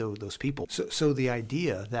find those people. So the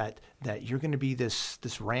idea that you're going to be this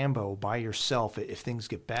Rambo by yourself if things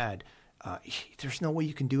get bad, there's no way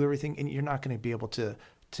you can do everything, and you're not going to be able to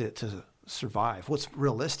survive. What's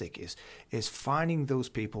realistic is finding those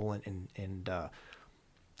people and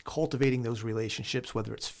cultivating those relationships,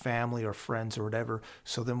 whether it's family or friends or whatever.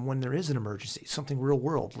 So then when there is an emergency, something real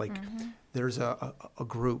world, like there's a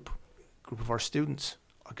group of our students,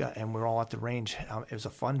 and we're all at the range. It was a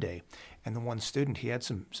fun day, and the one student, he had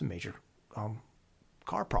some major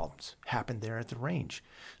car problems happened there at the range.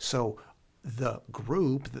 So the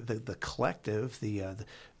group, the collective, the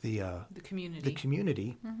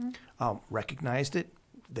community recognized it.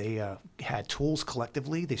 They had tools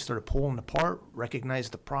collectively. They started pulling apart,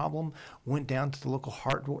 recognized the problem, went down to the local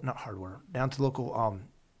down to the local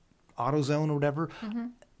AutoZone or whatever.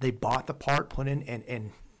 They bought the part, put in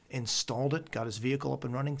and installed it, got his vehicle up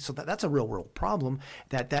and running. So that's a real world problem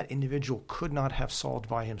that individual could not have solved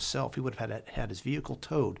by himself. He would have had his vehicle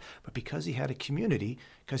towed. But because he had a community,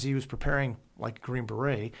 because he was preparing like a Green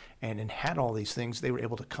Beret and had all these things, they were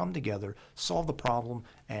able to come together, solve the problem,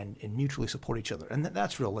 and mutually support each other. And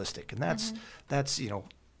that's realistic. And that's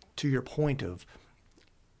to your point of,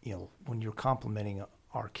 when you're complimenting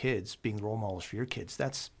our kids, being role models for your kids,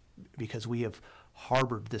 that's because we have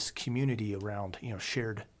harbored this community around,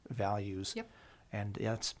 shared values. Yep. And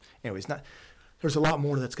there's a lot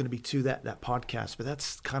more that's going to be to that podcast, but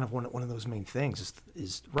that's kind of one of those main things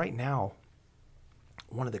is right now,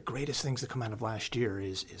 one of the greatest things that come out of last year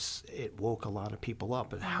is it woke a lot of people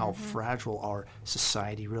up at how fragile our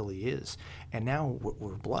society really is. And now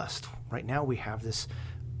we're blessed. Right now we have this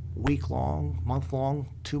week-long, month-long,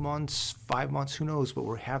 2 months, 5 months, who knows, but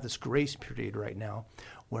we have this grace period right now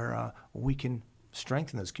where we can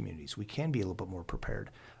strengthen those communities. We can be a little bit more prepared.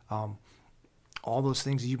 all those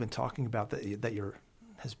things that you've been talking about that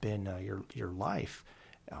has been your life,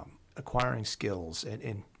 acquiring skills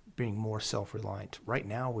and being more self-reliant. Right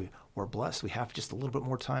now, we're blessed. We have just a little bit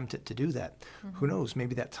more time to do that. Mm-hmm. Who knows?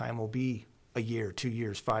 Maybe that time will be a year, 2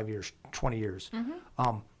 years, 5 years, 20 years,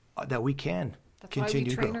 that we can continue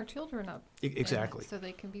to grow. That's why we train our children up. Exactly. So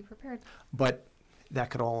they can be prepared. But that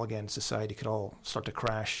could all, again, society could all start to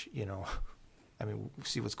crash, I mean, we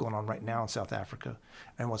see what's going on right now in South Africa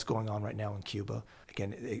and what's going on right now in Cuba.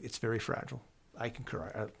 Again, it's very fragile. I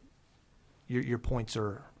concur. Your points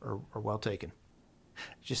are well taken.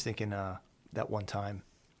 Just thinking that one time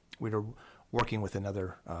we were working with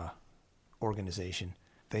another organization.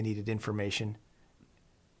 They needed information,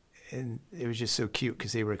 and it was just so cute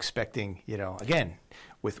because they were expecting, again,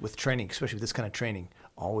 with training, especially with this kind of training,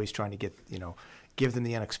 always trying to get, give them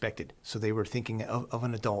the unexpected. So they were thinking of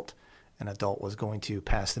an adult. An adult was going to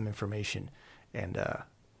pass them information, and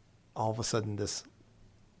all of a sudden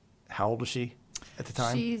how old was she at the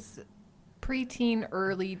time? She's preteen,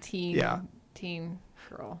 early teen, teen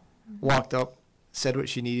girl. Walked up, said what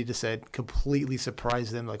she needed to say, completely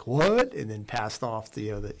surprised them, like, what? And then passed off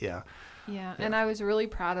Yeah, and I was really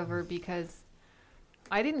proud of her because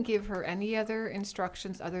I didn't give her any other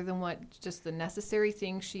instructions other than just the necessary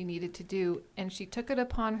things she needed to do, and she took it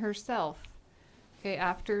upon herself. Okay,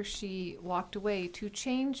 after she walked away to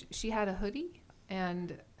change, she had a hoodie,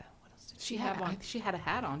 and what else did she have on? She had a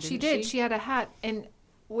hat on, didn't she? She did. She had a hat, and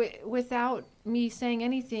without me saying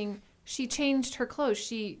anything, she changed her clothes.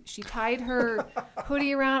 She tied her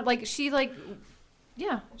hoodie around, she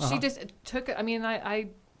just took it. I mean, I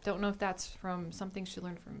don't know if that's from something she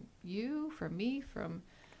learned from you, from me, from.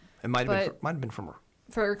 It might have been from her.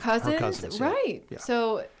 For her cousins, her cousins, right? Yeah.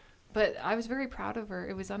 So, but I was very proud of her.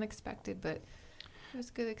 It was unexpected, but. It was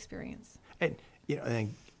a good experience. And,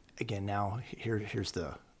 and again, now here's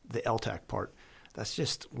the LTAC part. That's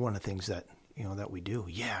just one of the things that, that we do.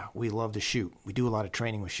 Yeah, we love to shoot. We do a lot of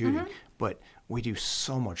training with shooting, but we do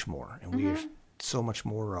so much more, and we are so much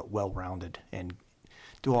more well-rounded and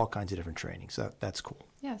do all kinds of different trainings. That's cool.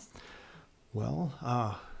 Yes.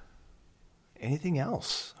 Well, anything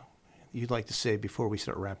else you'd like to say before we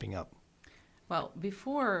start wrapping up? Well,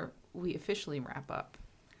 before we officially wrap up,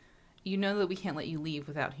 you know that we can't let you leave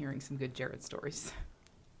without hearing some good Jared stories.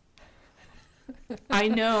 I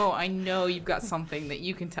know you've got something that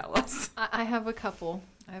you can tell us. I have a couple.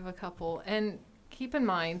 And keep in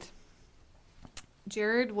mind,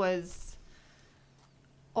 Jared was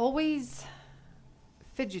always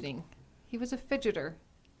fidgeting. He was a fidgeter.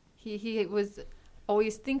 He was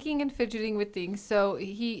always thinking and fidgeting with things. So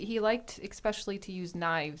he liked especially to use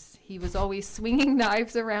knives. He was always swinging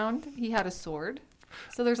knives around. He had a sword.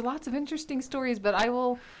 So there's lots of interesting stories, but I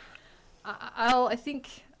don't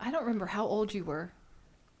remember how old you were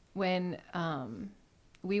when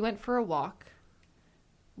we went for a walk.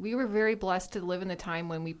 We were very blessed to live in the time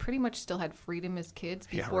when we pretty much still had freedom as kids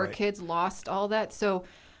before kids lost all that. So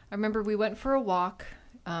I remember we went for a walk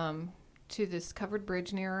to this covered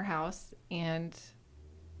bridge near our house, and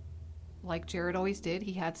like Jared always did,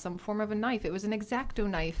 he had some form of a knife. It was an X-Acto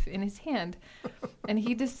knife in his hand. And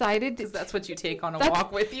he decided... Because that's what you take on a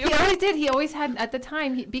walk with you? He always did. He always had, at the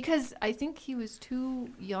time, because I think he was too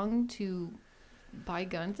young to buy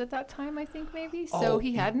guns at that time, I think maybe. So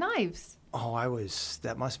he had knives. Oh,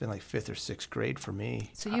 that must have been like 5th or 6th grade for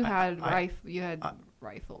me. So you had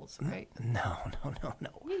rifles, right? No.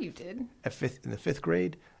 Yeah, you did. In the 5th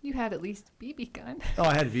grade? You had at least a BB gun. Oh,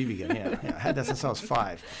 I had a BB gun, yeah. I had that since I was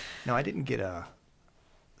 5. No, I didn't get the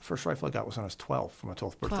first rifle I got was when I was 12 for my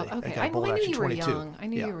 12th birthday. 12, okay. I got a bolt action 22. I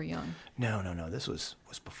knew you were young. No. This was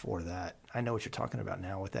before that. I know what you're talking about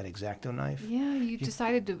now with that X-Acto knife. Yeah, you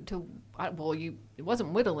decided it wasn't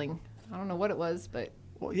whittling. I don't know what it was, but...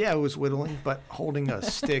 Well, yeah, it was whittling, but holding a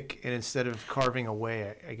stick, and instead of carving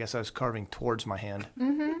away, I guess I was carving towards my hand.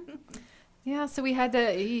 Mm-hmm. Yeah, so we had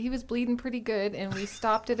to, he was bleeding pretty good, and we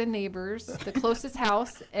stopped at a neighbor's, the closest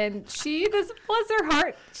house, and bless her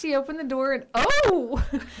heart, she opened the door, and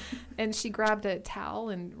and she grabbed a towel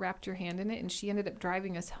and wrapped your hand in it, and she ended up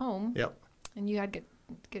driving us home. Yep. And you had to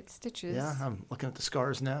get stitches. Yeah, I'm looking at the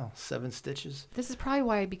scars now, 7 stitches. This is probably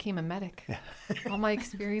why I became a medic. Yeah. All my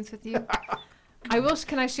experience with you.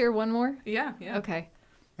 Can I share one more? Yeah. Okay.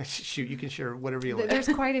 Shoot, you can share whatever you like. There's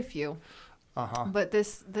quite a few. But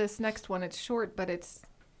this next one, it's short, but it's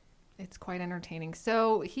quite entertaining.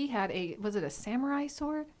 So he had was it a samurai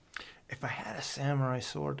sword? If I had a samurai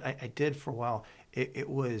sword, I did for a while. It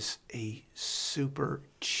was a super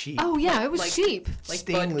cheap. Oh yeah, it was cheap. Like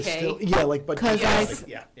stainless Bud K. steel. Yeah, like Bud K. Because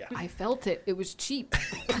I felt it. It was cheap,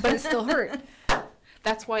 but it still hurt.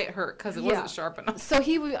 That's why it hurt, because it Yeah. wasn't sharp enough. So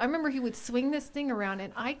I remember he would swing this thing around,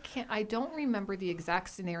 and I don't remember the exact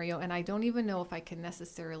scenario, and I don't even know if I can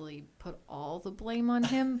necessarily put all the blame on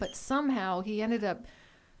him, but somehow he ended up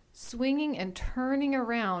swinging and turning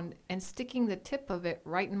around and sticking the tip of it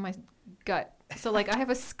right in my gut. So like I have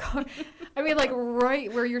a scar, I mean like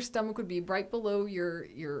right where your stomach would be, right below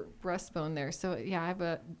your breastbone there. So yeah, I have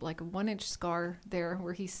a 1-inch scar there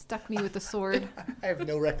where he stuck me with the sword. I have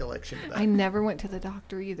no recollection of that. I never went to the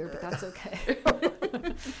doctor either, but that's okay.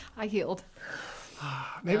 I healed.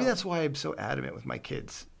 Maybe that's why I'm so adamant with my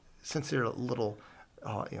kids since they're little.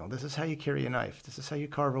 This is how you carry a knife. This is how you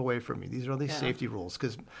carve away from you. These are all these safety rules.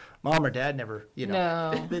 Because mom or dad never, they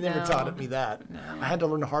never taught me that. No. I had to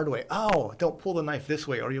learn the hard way. Oh, don't pull the knife this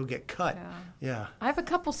way or you'll get cut. Yeah. I have a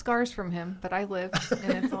couple scars from him, but I live,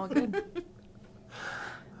 and it's all good.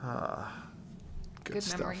 Good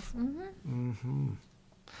stuff. memories.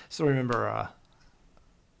 So remember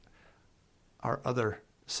our other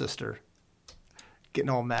sister getting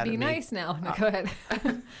all mad Be at me. nice now. No, go ahead.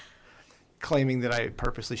 Claiming that I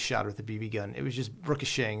purposely shot her with a BB gun. It was just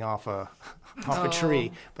ricocheting off a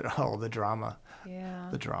tree. But the drama. Yeah.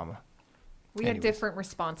 The drama. We had Anyways. different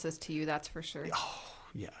responses to you, that's for sure.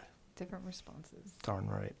 Yeah, Different responses. darn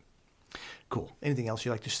right. Cool. Anything else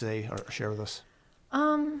you'd like to say or share with us?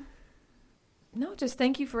 No, just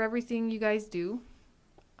thank you for everything you guys do.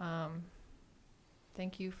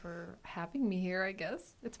 Thank you for having me here, I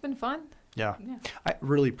guess. It's been fun. Yeah. I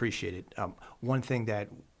really appreciate it. One thing that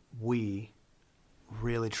we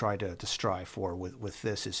really try to strive for with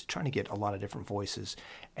this is trying to get a lot of different voices.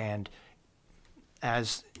 And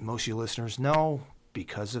as most of you listeners know,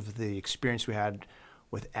 because of the experience we had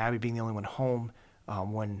with Abby being the only one home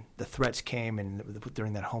when the threats came and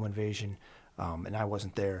during that home invasion, and I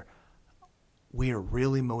wasn't there, we are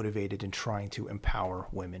really motivated in trying to empower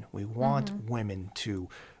women. We want women to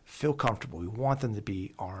feel comfortable. We want them to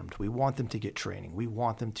be armed. We want them to get training. We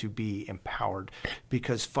want them to be empowered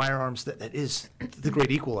because firearms, that is the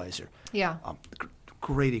great equalizer. Yeah.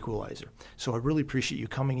 Great equalizer. So I really appreciate you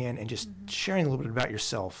coming in and just sharing a little bit about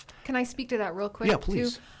yourself. Can I speak to that real quick? Yeah,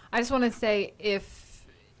 please. Too? I just want to say if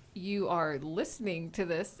you are listening to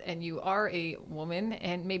this and you are a woman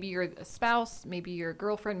and maybe you're a spouse, maybe you're a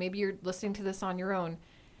girlfriend, maybe you're listening to this on your own,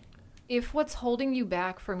 if what's holding you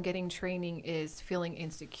back from getting training is feeling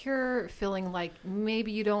insecure, feeling like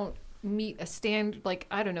maybe you don't meet a standard, like,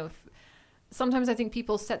 I don't know, sometimes I think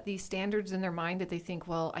people set these standards in their mind that they think,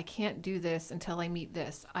 well, I can't do this until I meet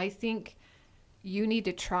this. I think you need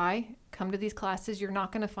to come to these classes. You're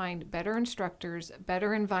not going to find better instructors,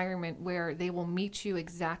 better environment where they will meet you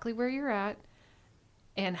exactly where you're at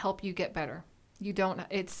and help you get better.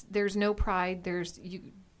 There's no pride.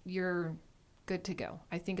 You're good to go.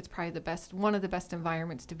 I think it's probably one of the best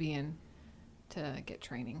environments to be in to get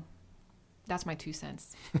training. That's my 2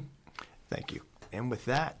 cents. Thank you. And with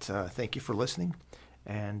that, thank you for listening.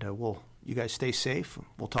 And you guys stay safe.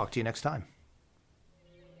 We'll talk to you next time.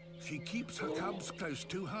 She keeps her cubs close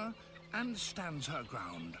to her and stands her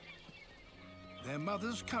ground. Their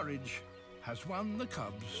mother's courage has won the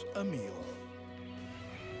cubs a meal.